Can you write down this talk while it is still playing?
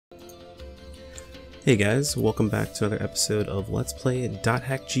Hey guys, welcome back to another episode of Let's Play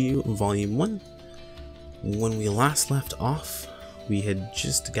 .hackgu Volume 1. When we last left off, we had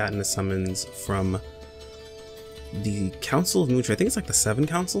just gotten a summons from the Council of Moontree. I think it's like the 7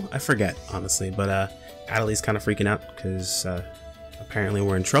 Council? I forget, honestly, but Adelie's kind of freaking out because apparently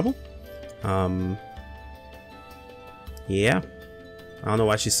we're in trouble. Yeah. I don't know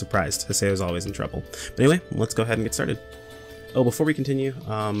why she's surprised. Haseo's always in trouble. But anyway, let's go ahead and get started. Oh, before we continue,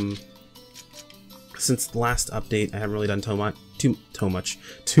 since the last update, I haven't really done too much.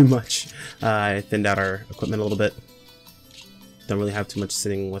 I thinned out our equipment a little bit. Don't really have too much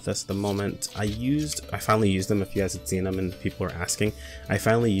sitting with us at the moment. I finally used them, if you guys had seen them and people were asking. I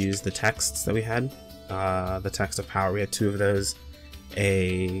finally used the texts that we had. The text of power, we had 2 of those.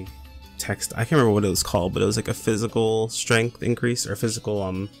 A text, I can't remember what it was called, but it was like a physical strength increase, or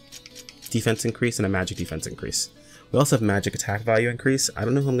physical defense increase, and a magic defense increase. We also have magic attack value increase. I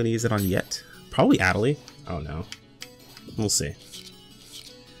don't know who I'm going to use it on yet. Probably Adelie. Oh no. We'll see.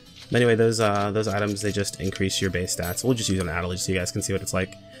 But anyway, those items, they just increase your base stats. We'll just use it on Adelie so you guys can see what it's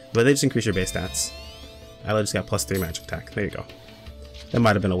like. But they just increase your base stats. Adelie just got +3 magic attack. There you go. That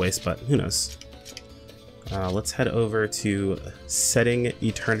might have been a waste, but who knows. Let's head over to Setting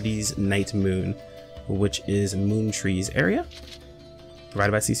Eternity's Night Moon, which is Moontree's area,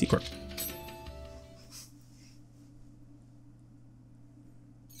 provided by CC Corp.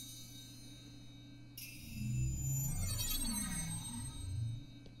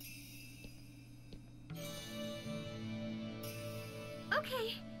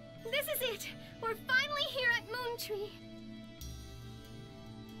 Okay, this is it. We're finally here at Moontree.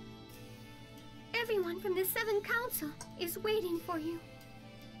 Everyone from the 7 Council is waiting for you.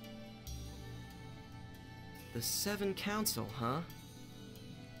 The 7 Council, huh?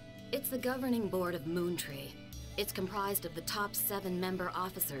 It's the governing board of Moontree. It's comprised of the top 7 member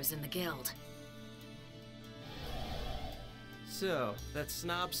officers in the guild. So, that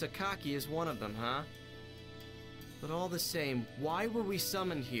snob Sakaki is one of them, huh? But all the same, why were we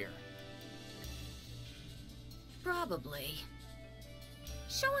summoned here? Probably.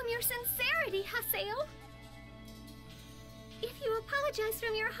 Show him your sincerity, Haseo. If you apologize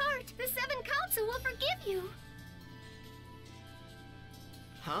from your heart, the 7 Council will forgive you.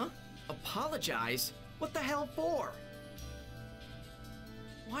 Huh? Apologize? What the hell for?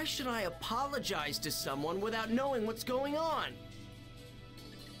 Why should I apologize to someone without knowing what's going on?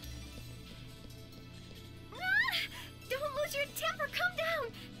 Don't lose your temper. Calm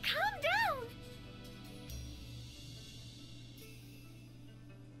down. Calm down.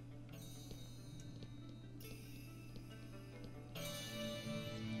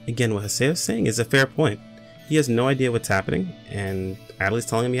 Again, what Haseo's saying is a fair point. He has no idea what's happening, and Adelie's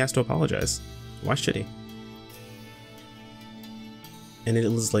telling him he has to apologize. Why should he? And it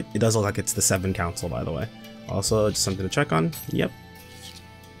does look like it's the 7 Council, by the way. Also, just something to check on. Yep.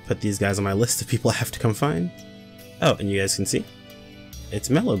 Put these guys on my list of people I have to come find. Oh, and you guys can see,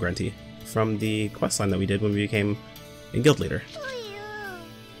 it's Mellow Grunty from the questline that we did when we became a guild leader.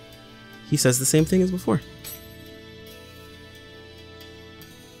 He says the same thing as before.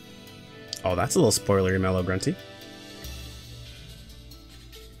 Oh, that's a little spoilery, Mellow Grunty.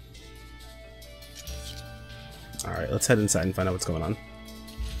 Alright, let's head inside and find out what's going on.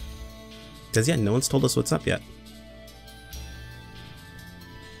 Because yeah, no one's told us what's up yet.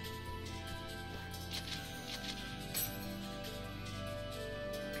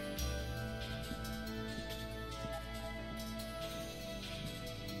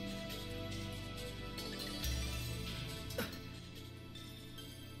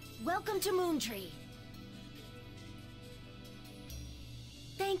 Welcome to Moontree.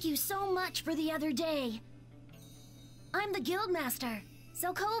 Thank you so much for the other day. I'm the Guildmaster,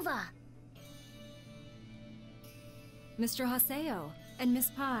 Zelkova. Mr. Haseo and Miss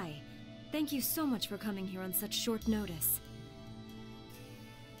Pai, thank you so much for coming here on such short notice.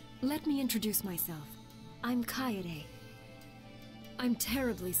 Let me introduce myself. I'm Kaede. I'm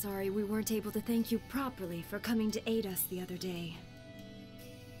terribly sorry we weren't able to thank you properly for coming to aid us the other day.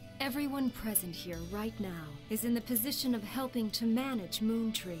 Everyone present here right now is in the position of helping to manage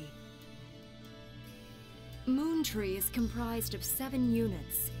Moontree. Moontree is comprised of 7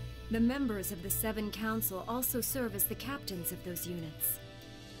 units. The members of the 7 Council also serve as the captains of those units.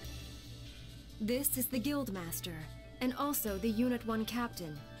 This is the Guildmaster, and also the Unit 1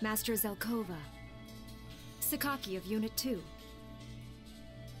 Captain, Master Zelkova. Sakaki of Unit 2.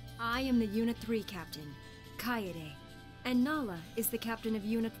 I am the Unit 3 Captain, Kaede. And Nala is the captain of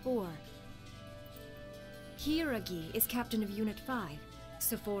Unit 4. Hiragi is captain of Unit 5,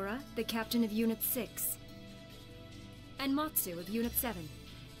 Sephora, the captain of Unit 6, and Matsu of Unit 7.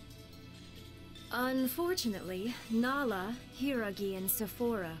 Unfortunately, Nala, Hiragi, and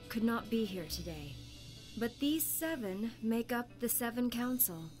Sephora could not be here today. But these 7 make up the 7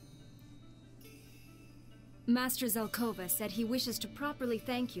 Council. Master Zelkova said he wishes to properly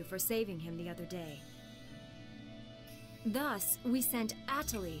thank you for saving him the other day. Thus, we sent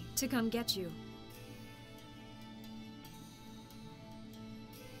Atali to come get you.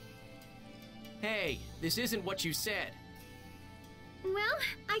 Hey, this isn't what you said. Well,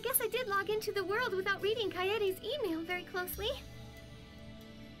 I guess I did log into the world without reading Kaede's email very closely.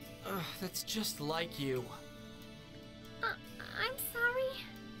 Ugh, that's just like you. I'm sorry.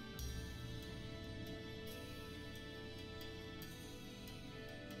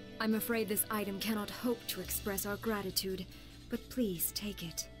 I'm afraid this item cannot hope to express our gratitude, but please take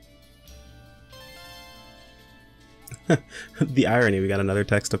it. The irony, we got another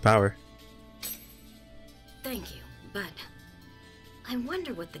text of power. Thank you, but I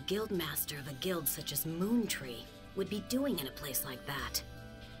wonder what the guildmaster of a guild such as Moontree would be doing in a place like that.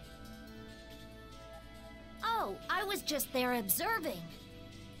 Oh, I was just there observing.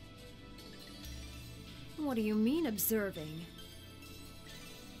 What do you mean, observing?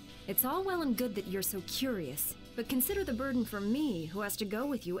 It's all well and good that you're so curious, but consider the burden for me, who has to go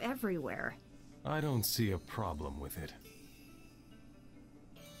with you everywhere. I don't see a problem with it.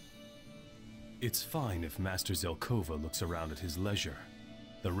 It's fine if Master Zelkova looks around at his leisure.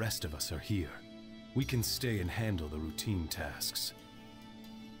 The rest of us are here. We can stay and handle the routine tasks.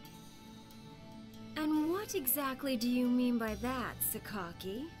 And what exactly do you mean by that,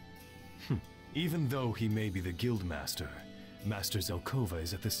 Sakaki? Even though he may be the guildmaster, Master Zelkova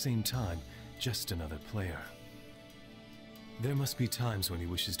is at the same time just another player. There must be times when he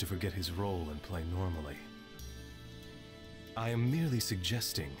wishes to forget his role and play normally. I am merely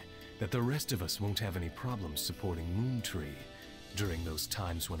suggesting that the rest of us won't have any problems supporting Moontree during those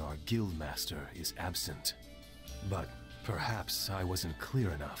times when our guildmaster is absent. But perhaps I wasn't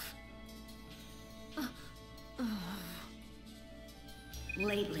clear enough.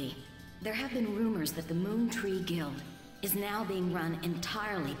 Lately, there have been rumors that the Moontree Guild is now being run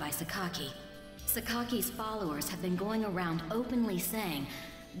entirely by Sakaki. Sakaki's followers have been going around openly saying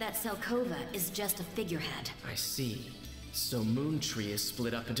that Zelkova is just a figurehead. I see. So Moontree is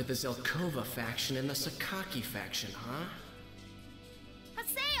split up into the Zelkova faction and the Sakaki faction, huh?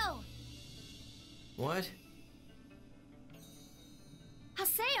 Haseo! What?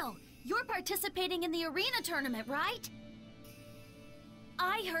 Haseo, you're participating in the arena tournament, right?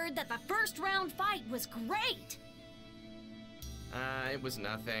 I heard that the first round fight was great! It was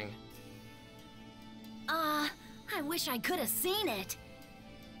nothing. I wish I could have seen it.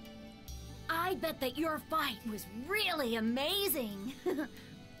 I bet that your fight was really amazing.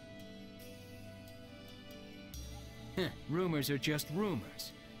 Rumors are just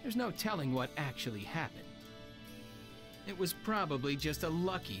rumors. There's no telling what actually happened. It was probably just a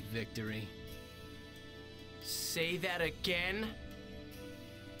lucky victory. Say that again?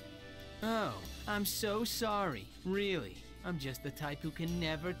 Oh, I'm so sorry. Really. I'm just the type who can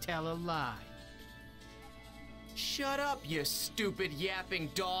never tell a lie. Shut up, you stupid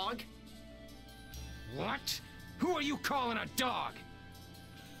yapping dog! What? Who are you calling a dog?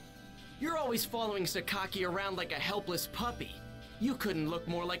 You're always following Sakaki around like a helpless puppy. You couldn't look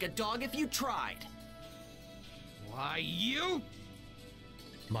more like a dog if you tried. Why, you?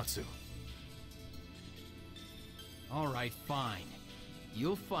 Matsu. All right, fine.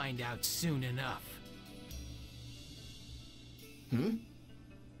 You'll find out soon enough.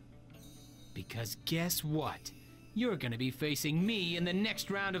 Because guess what? You're gonna be facing me in the next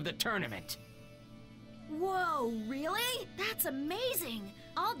round of the tournament. Whoa, really? That's amazing!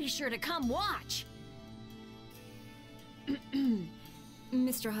 I'll be sure to come watch!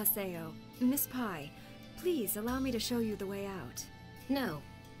 Mr. Haseo, Miss Pai, please allow me to show you the way out. No,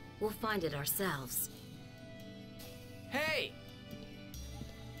 we'll find it ourselves. Hey!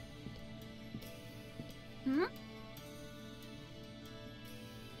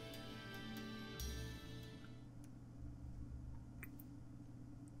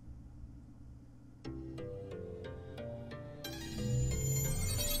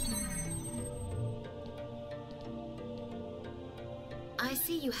 I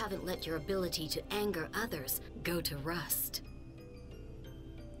see you haven't let your ability to anger others go to rust.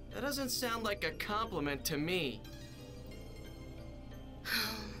 That doesn't sound like a compliment to me.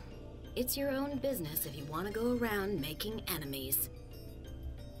 It's your own business if you want to go around making enemies.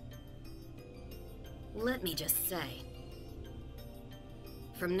 Let me just say,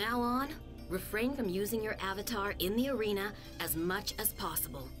 from now on, refrain from using your avatar in the arena as much as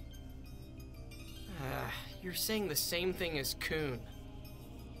possible. You're saying the same thing as Kun.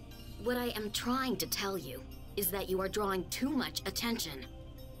 What I am trying to tell you is that you are drawing too much attention.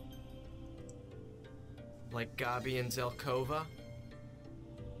 Like Gabi and Zelkova?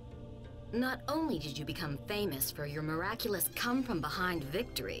 Not only did you become famous for your miraculous come-from-behind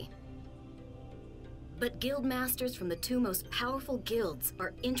victory, but guild masters from the two most powerful guilds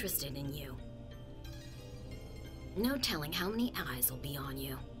are interested in you. No telling how many eyes will be on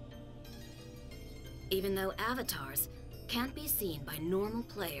you. Even though avatars can't be seen by normal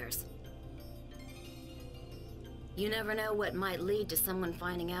players. You never know what might lead to someone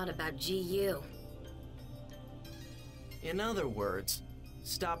finding out about GU. In other words,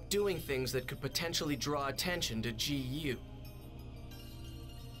 stop doing things that could potentially draw attention to GU.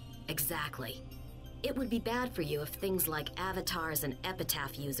 Exactly. It would be bad for you if things like avatars and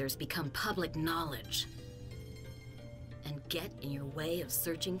epitaph users become public knowledge and get in your way of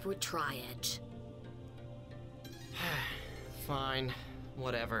searching for Tri-Edge. Fine.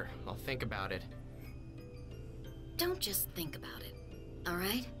 Whatever. I'll think about it. Don't just think about it, all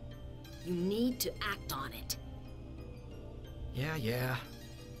right? You need to act on it. Yeah.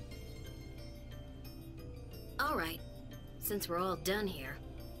 All right. Since we're all done here,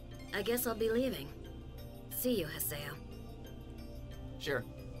 I guess I'll be leaving. See you, Haseo. Sure.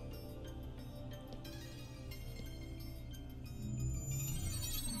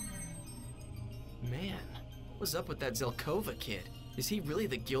 Man, what was up with that Zelkova kid? Is he really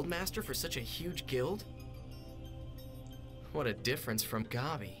the guildmaster for such a huge guild? What a difference from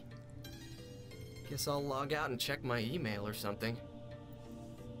Gabi. Guess I'll log out and check my email or something.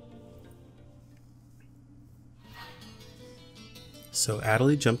 So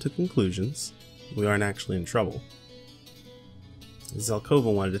Adley jumped to conclusions. We aren't actually in trouble.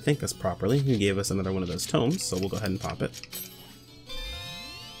 Zelkova wanted to thank us properly. He gave us another one of those tomes, so we'll go ahead and pop it.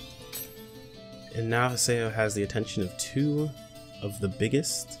 And now Haseo has the attention of two of the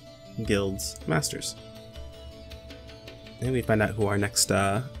biggest guild's masters. And we find out who our next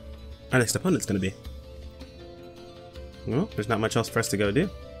opponent's going to be. Well, there's not much else for us to go do.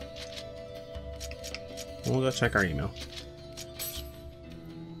 We'll go check our email.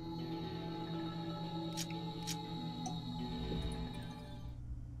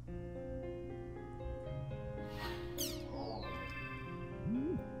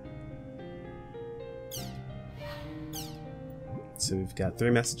 So we've got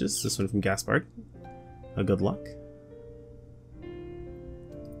 3 messages. This one from Gaspard. A good luck.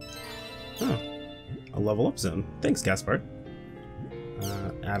 Oh, a level up zone. Thanks, Gaspard.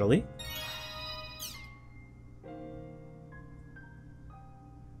 Adley.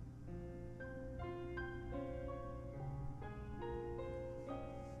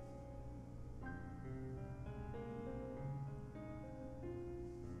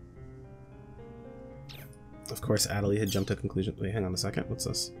 Of course, Adley had jumped to conclusion. Wait, hang on a second. What's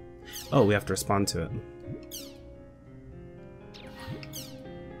this? Oh, we have to respond to it.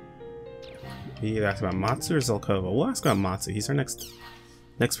 You ask about Matsu or Zelkova? We'll ask about Matsu. He's our next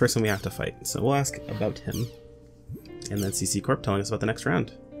person we have to fight. So we'll ask about him. And then CC Corp telling us about the next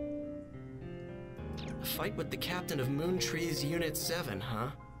round. A fight with the captain of Moon Tree's Unit 7,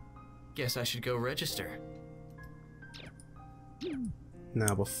 huh? Guess I should go register.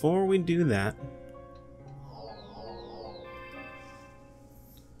 Now, before we do that,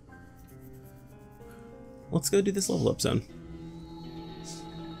 let's go do this level up zone.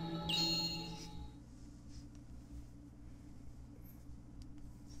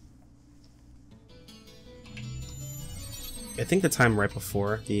 I think the time right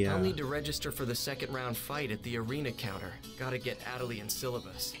before the I'll need to register for the second round fight at the arena counter. Gotta get Adley in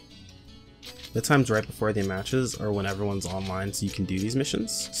syllabus. The times right before the matches are when everyone's online, so you can do these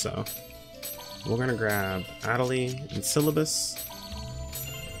missions. So we're gonna grab Adley and syllabus,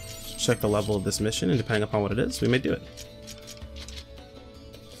 check the level of this mission, and depending upon what it is, we may do it.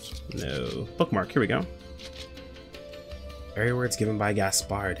 No bookmark. Here we go. Area words given by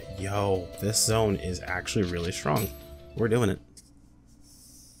Gaspard. Yo, this zone is actually really strong. We're doing it.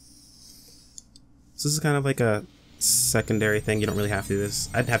 So this is kind of like a secondary thing. You don't really have to do this.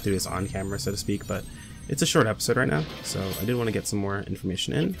 I'd have to do this on camera, so to speak, but it's a short episode right now, so I did want to get some more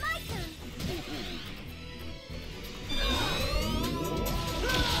information in.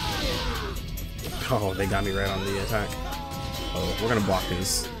 Oh, they got me right on the attack. Oh, we're gonna block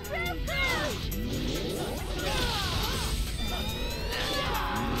these.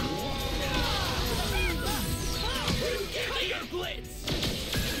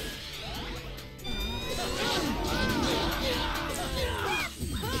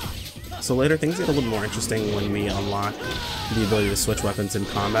 So later things get a little more interesting when we unlock the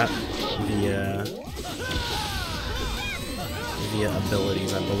via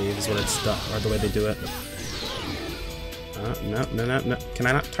abilities, I believe, is what it's done, or the way they do it. No. Can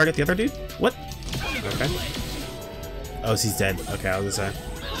I not target the other dude? What? Okay. Oh, he's dead. Okay, I was gonna say.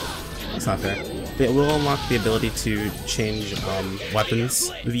 That's not fair. But it will unlock the ability to change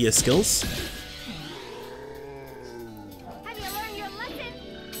weapons via skills. Have you learned your lesson?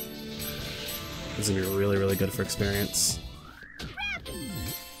 This is gonna be really, really good for experience.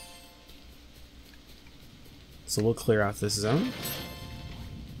 So we'll clear out this zone.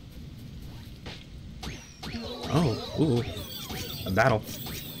 Oh, ooh, a battle.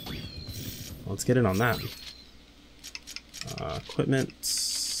 Let's get in on that. Equipment.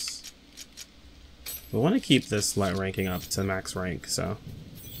 We want to keep this light ranking up to max rank, so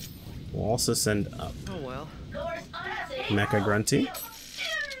we'll also send up Mecha Grunty.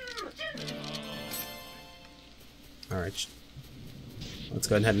 Alright, let's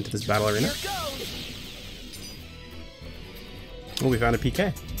go ahead and head into this battle arena. Oh, we found a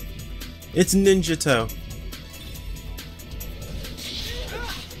PK. It's Ninja Toe.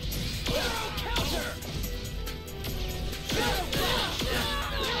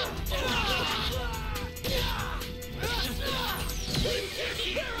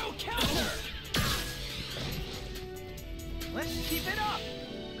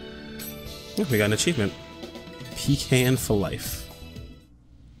 Oh, we got an achievement. PKN for life.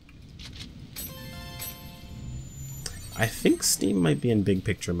 I think Steam might be in big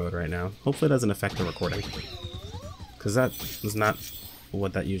picture mode right now. Hopefully it doesn't affect the recording. Because that is not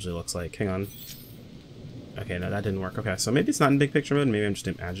what that usually looks like. Hang on. Okay, no, that didn't work. Okay, so maybe it's not in big picture mode. Maybe I'm just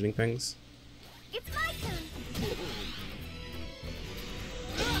imagining things. It's my turn.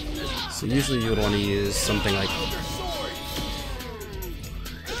 So usually you would want to use something like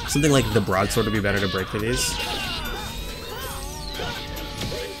the broadsword would be better to break through these.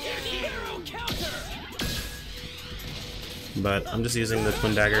 But I'm just using the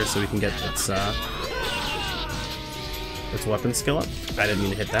twin daggers so we can get its weapon skill up. I didn't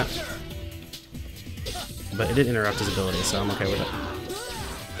mean to hit that. But it did interrupt his ability, so I'm okay with it.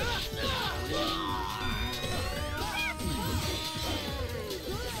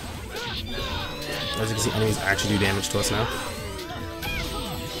 As you can see, enemies actually do damage to us now.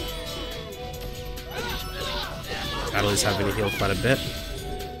 Adelie's having to heal quite a bit.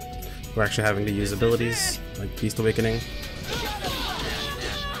 We're actually having to use abilities like Beast Awakening.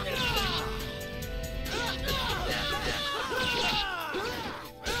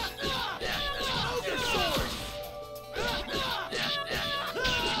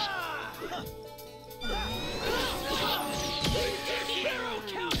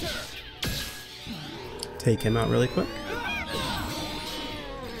 Take him out really quick.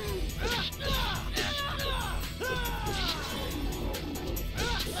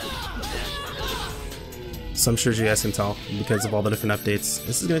 So I'm sure you guys can tell, because of all the different updates,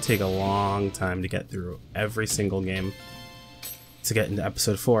 this is going to take a long time to get through every single game to get into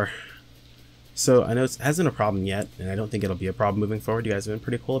episode 4. So I know it hasn't a problem yet, and I don't think it'll be a problem moving forward. You guys have been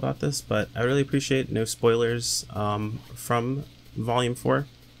pretty cool about this, but I really appreciate no spoilers from Volume 4.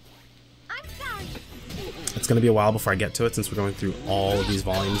 It's going to be a while before I get to it, since we're going through all of these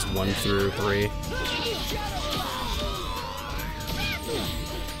volumes, 1 through 3.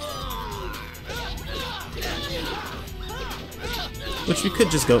 Which we could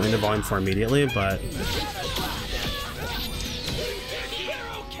just go into Volume 4 immediately, but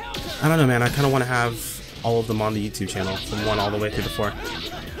I don't know, man. I kind of want to have all of them on the YouTube channel, from 1 all the way through to 4.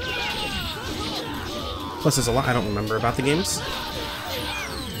 Plus, there's a lot I don't remember about the games.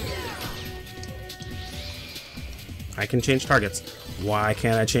 I can change targets. Why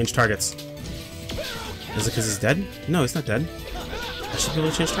can't I change targets? Is it because he's dead? No, he's not dead. I should be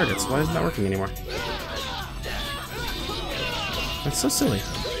able to change targets. Why is it not working anymore? That's so silly.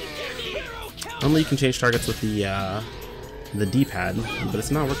 Normally you can change targets with the D-pad, but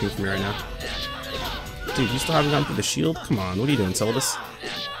it's not working for me right now. Dude, you still haven't gone through the shield? Come on, what are you doing, Syllabus?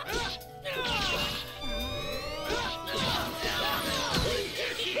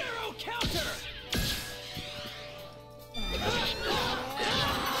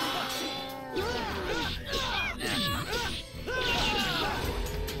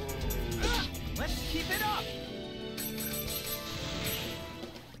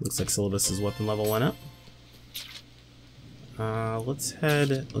 Looks like Syllabus's weapon level went up. Let's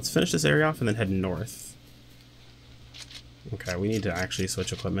finish this area off and then head north. Okay, we need to actually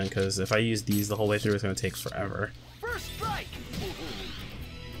switch equipment, because if I use these the whole way through, it's going to take forever. First strike.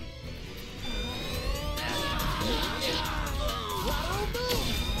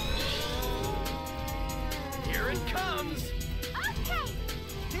 Here it comes. Okay.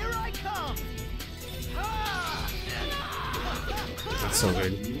 Here I come. Ah! So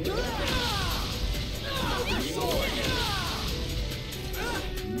weird.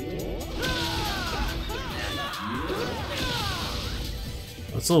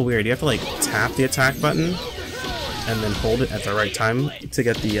 It's a little weird. You have to like tap the attack button and then hold it at the right time to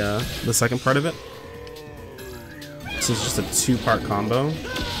get the second part of it. So it's just a two-part combo.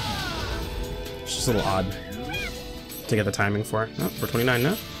 It's just a little odd to get the timing for. Oh, 429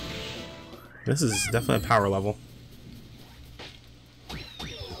 now. This is definitely a power level.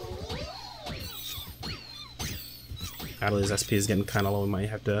 Adley's SP is getting kind of low. We might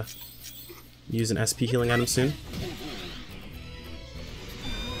have to use an SP healing item soon.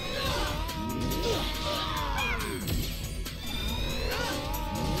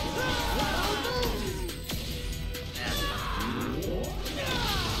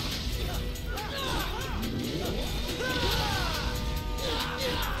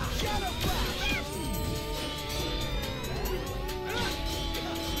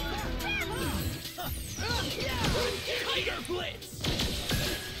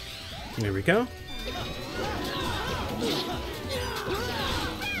 There we go.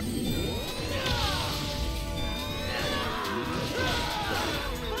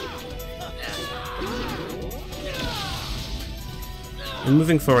 And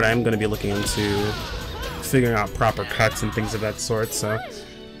moving forward, I'm going to be looking into figuring out proper cuts and things of that sort, so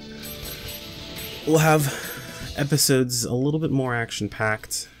we'll have episodes a little bit more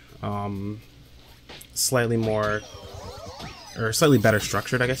action-packed, slightly more, or slightly better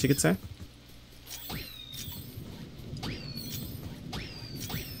structured, I guess you could say.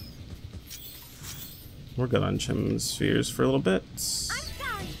 We're good on Chim Spheres for a little bit.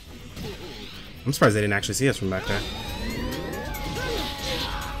 I'm surprised they didn't actually see us from back there.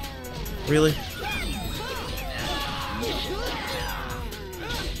 Really?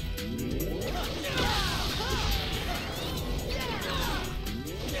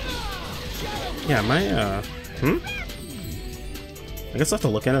 Yeah, my, I guess I'll have to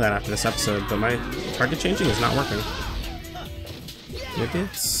look into that after this episode, but my target changing is not working. Maybe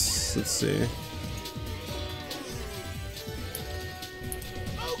it's, let's see.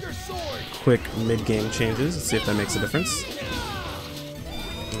 Quick mid-game changes, let's see if that makes a difference.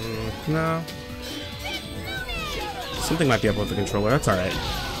 No. Something might be up with the controller, that's alright.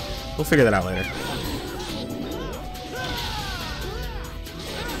 We'll figure that out later.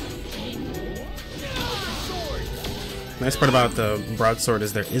 Nice part about the broadsword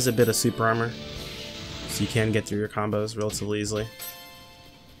is there is a bit of super armor, so you can get through your combos relatively easily.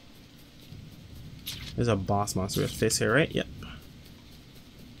 There's a boss monster we have to face here, right? Yep.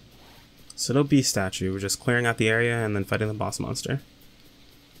 So no beast statue, we're just clearing out the area and then fighting the boss monster.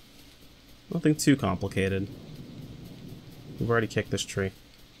 Nothing too complicated. We've already kicked this tree.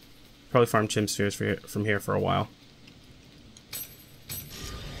 Probably farm Chim Spheres from here for a while.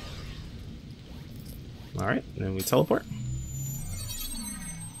 Alright, then we teleport.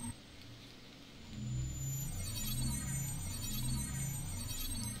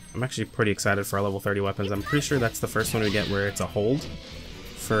 I'm actually pretty excited for our level 30 weapons. I'm pretty sure that's the first one we get where it's a hold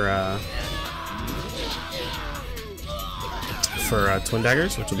for twin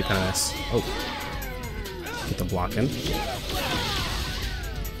daggers, which will be kind of nice. Oh, get the block in.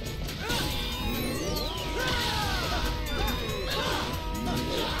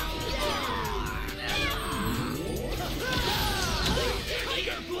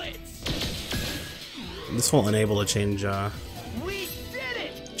 This whole enable to change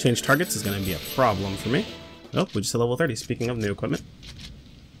change targets is going to be a problem for me. Oh, we just hit level 30. Speaking of new equipment,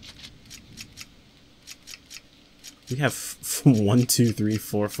 we have 1, 2, 3,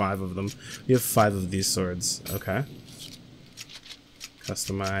 4, 5 of them. We have 5 of these swords. Okay.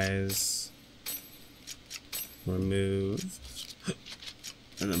 Customize. Remove.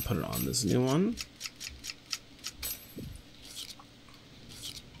 And then put it on this new one.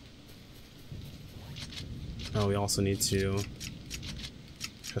 Oh, we also need to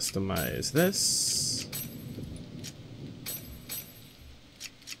customize this.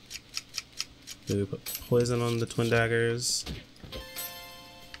 Maybe put poison on the twin daggers.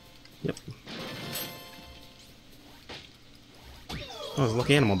 Yep. Oh, there's a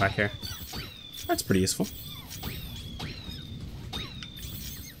lucky animal back here. That's pretty useful. So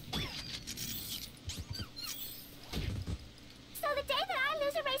the day that I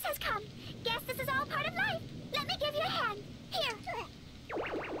lose a race has come. Guess this is all part of life. Let me give you a hand. Here.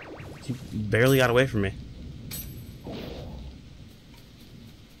 You barely got away from me.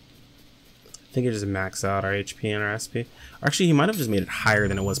 I think it just maxed out our HP and our SP. Or actually, he might have just made it higher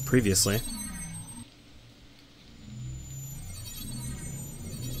than it was previously.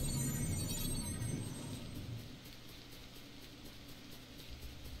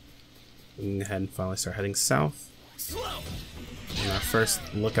 we can go ahead and finally start heading south. And our first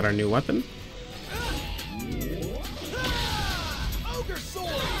look at our new weapon.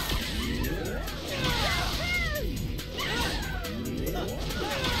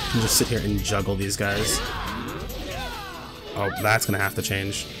 You can just sit here and juggle these guys. Oh, that's gonna have to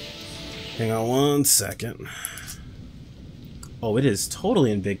change. Hang on one second. Oh, it is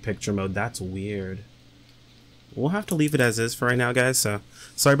totally in big picture mode. That's weird. We'll have to leave it as is for right now, guys. So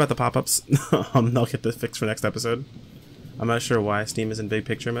sorry about the pop-ups. They'll get this fixed for next episode. I'm not sure why Steam is in big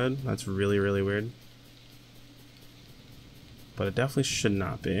picture mode. That's really, really weird. But it definitely should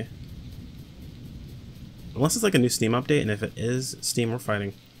not be. Unless it's like a new Steam update, and if it is Steam, we're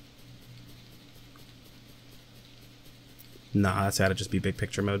fighting. Nah, that's gotta just be big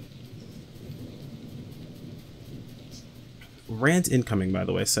picture mode. Rant incoming, by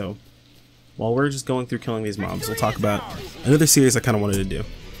the way, so while we're just going through killing these mobs, we'll talk about another series I kind of wanted to do.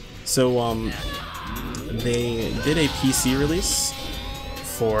 So, they did a PC release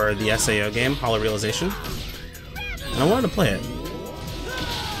for the SAO game, Hollow Realization, and I wanted to play it.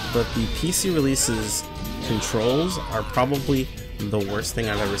 But the PC release's controls are probably the worst thing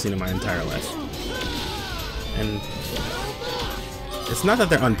I've ever seen in my entire life. And it's not that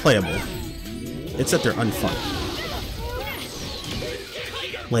they're unplayable, it's that they're unfun.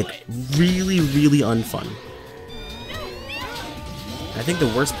 Like, really, really unfun. I think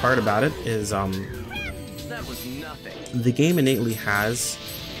the worst part about it is, That was nothing. the game innately has,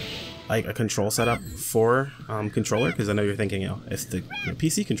 like, a control setup for, controller, because I know you're thinking, you know, if the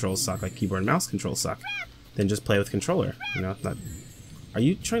PC controls suck, like keyboard and mouse controls suck, then just play with controller, you know, not... Are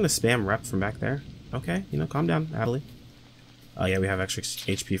you trying to spam rep from back there? Okay, you know, calm down, Adelie. Oh yeah, we have extra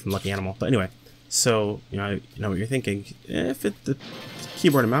HP from Lucky Animal, but anyway, so, you know what you're thinking, if the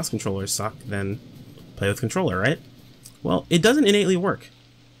keyboard and mouse controllers suck, then play with controller, right? Well, it doesn't innately work.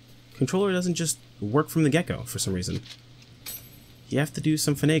 Controller doesn't just work from the get-go for some reason. You have to do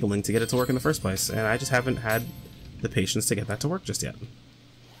some finagling to get it to work in the first place, and I just haven't had the patience to get that to work just yet.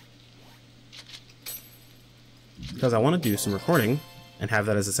 Because I want to do some recording and have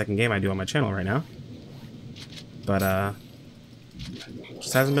that as the second game I do on my channel right now. But,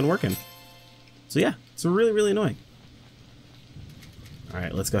 just hasn't been working. So yeah, it's really, really annoying.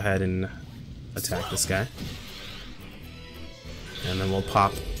 Alright, let's go ahead and attack this guy. And then we'll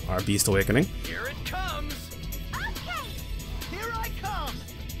pop our Beast Awakening. Here it comes! Okay. Here I come!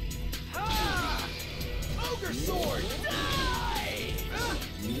 Ah! Ogre sword! Die!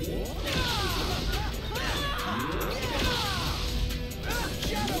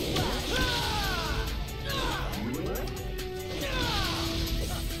 Shadow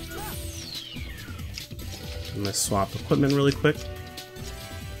I'm gonna swap equipment really quick.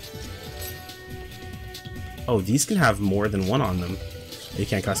 Oh, these can have more than one on them. You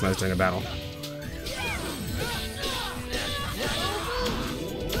can't customize during a battle.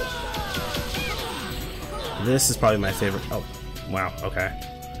 This is probably my favorite. Oh, wow, okay.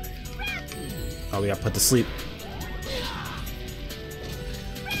 Oh, we got put to sleep.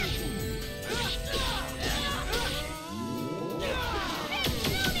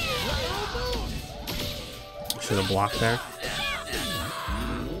 Should have blocked there.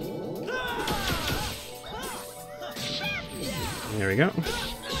 There we go.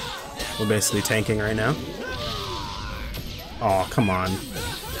 We're basically tanking right now. Oh, come on.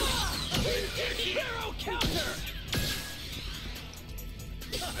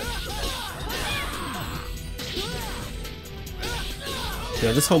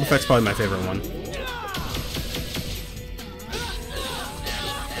 Yeah, this hold effect's probably my favorite one.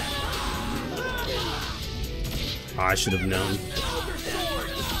 Oh, I should have known.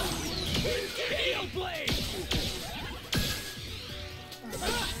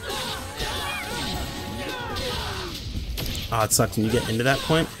 Oh, it sucks when you get into that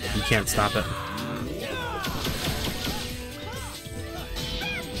point, you can't stop it.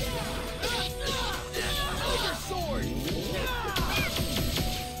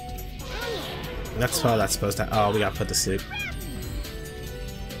 That's how that's supposed to. Oh, we got put to sleep.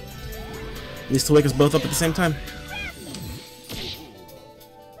 At least to wake us both up at the same time.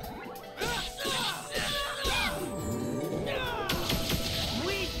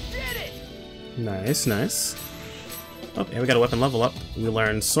 We did it! Nice, nice. Oh, and we got a weapon level up. We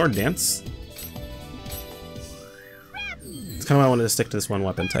learned Sword Dance. It's kind of why I wanted to stick to this one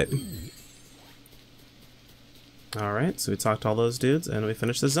weapon type. Alright, so we talked to all those dudes, and we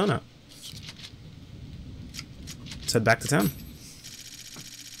finished this zone out. Let's head back to town.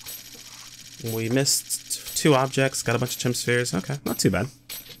 We missed 2 objects, got a bunch of chimp spheres. Okay, not too bad.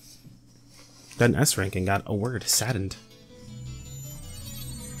 Got an S rank and got a word, saddened.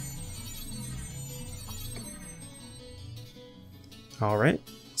 Alright,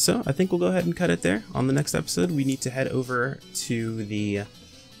 so I think we'll go ahead and cut it there. On the next episode, we need to head over to the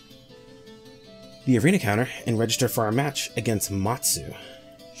arena counter and register for our match against Matsu.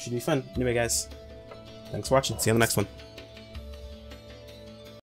 Should be fun. Anyway, guys, thanks for watching. See you on the next one.